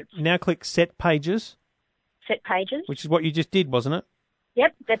appearance. Now click set pages. Set pages. Which is what you just did, wasn't it?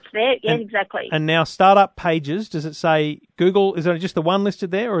 Yep, that's there. Yeah, exactly. And now startup pages, does it say Google? Is there just the one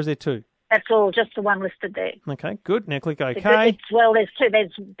listed there, or is there two? That's all, just the one listed there. Okay, good. Now click OK. There's two.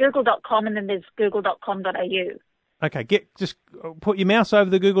 There's google.com and then there's google.com.au. Okay, just put your mouse over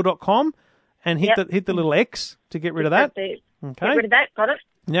the google.com and hit the little X to get rid of that. Okay. Get rid of that, got it.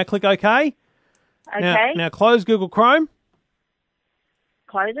 Now click OK. Okay. Now close Google Chrome.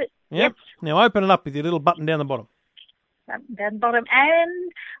 Close it. Yep. Now open it up with your little button down the bottom. Down the bottom,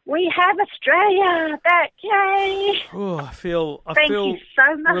 and we have Australia back! Yay! Oh, I feel you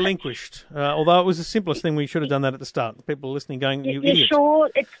so much. Relinquished. Although it was the simplest thing, we should have done that at the start. People listening going, "You idiot!" Sure,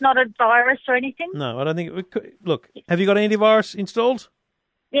 it's not a virus or anything? No, I don't think it could. Look, have you got antivirus installed?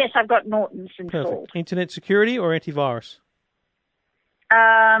 Yes, I've got Norton's installed. Perfect. Internet security or antivirus?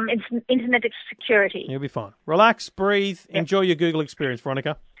 It's internet security. You'll be fine. Relax, breathe, enjoy your Google experience,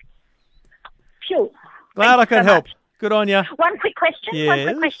 Veronica. Phew. Glad I could help. Much. Good on you. One quick question.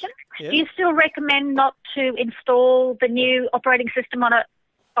 Yes. Do you still recommend not to install the new operating system on an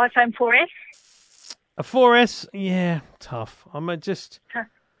iPhone 4S? A 4S? Yeah, tough. It's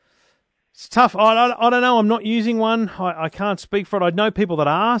tough. I don't know. I'm not using one. I can't speak for it. I know people that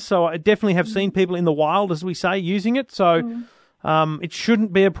are, so I definitely have seen people in the wild, as we say, using it. So it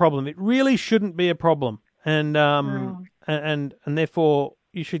shouldn't be a problem. It really shouldn't be a problem. And therefore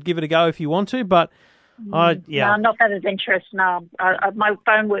you should give it a go if you want to. But No, not that adventurous. No, my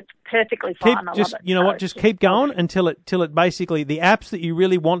phone works perfectly fine. I love it. Just keep going until it basically, the apps that you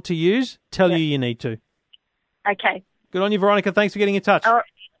really want to use tell you need to. Okay. Good on you, Veronica. Thanks for getting in touch.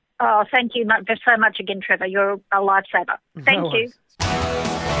 Oh, thank you so much again, Trevor. You're a lifesaver. Thank you.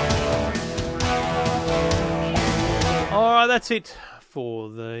 All right, that's it for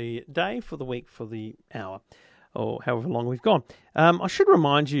the day, for the week, for the hour, or however long we've gone. I should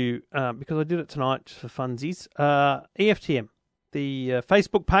remind you, because I did it tonight for funsies, EFTM, the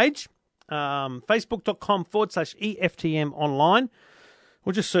Facebook page, facebook.com/EFTM online,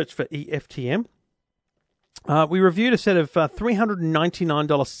 or just search for EFTM. We reviewed a set of $399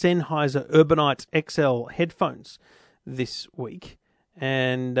 Sennheiser Urbanite XL headphones this week,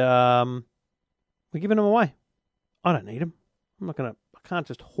 and we're giving them away. I don't need them. I can't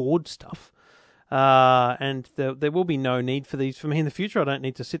just hoard stuff. And there will be no need for these for me in the future. I don't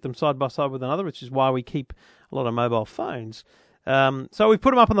need to sit them side by side with another, which is why we keep a lot of mobile phones. So we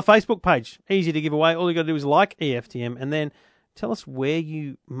put them up on the Facebook page. Easy to give away. All you got to do is like EFTM and then tell us where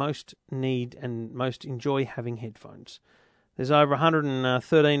you most need and most enjoy having headphones. There's over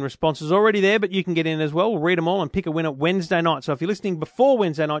 113 responses already there, but you can get in as well. We'll read them all and pick a winner Wednesday night. So if you're listening before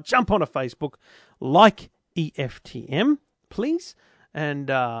Wednesday night, jump onto Facebook, like EFTM, please, and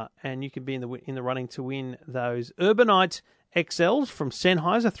you can be in the running to win those Urbanite XLs from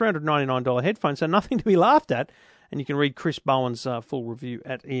Sennheiser, $399 headphones, so nothing to be laughed at. And you can read Chris Bowen's full review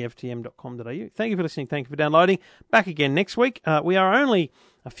at EFTM.com.au. Thank you for listening. Thank you for downloading. Back again next week. We are only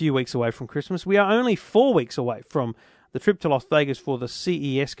a few weeks away from Christmas. We are only 4 weeks away from the trip to Las Vegas for the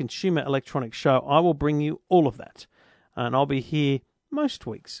CES Consumer Electronics Show. I will bring you all of that. And I'll be here most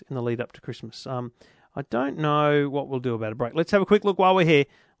weeks in the lead up to Christmas. I don't know what we'll do about a break. Let's have a quick look while we're here.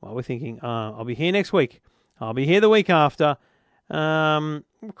 While we're thinking, I'll be here next week. I'll be here the week after.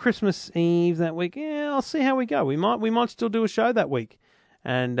 Christmas Eve that week. Yeah, I'll see how we go. We might still do a show that week,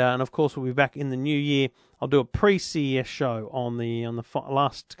 and of course we'll be back in the new year. I'll do a pre-CES show on the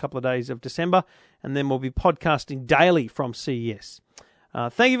last couple of days of December, and then we'll be podcasting daily from CES.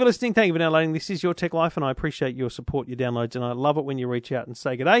 Thank you for listening. Thank you for downloading. This is Your Tech Life, and I appreciate your support, your downloads, and I love it when you reach out and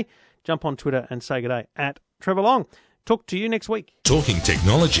say g'day. Jump on Twitter and say g'day at Trevor Long. Talk to you next week. Talking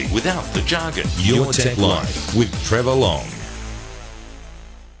technology without the jargon. Your Tech Life with Trevor Long.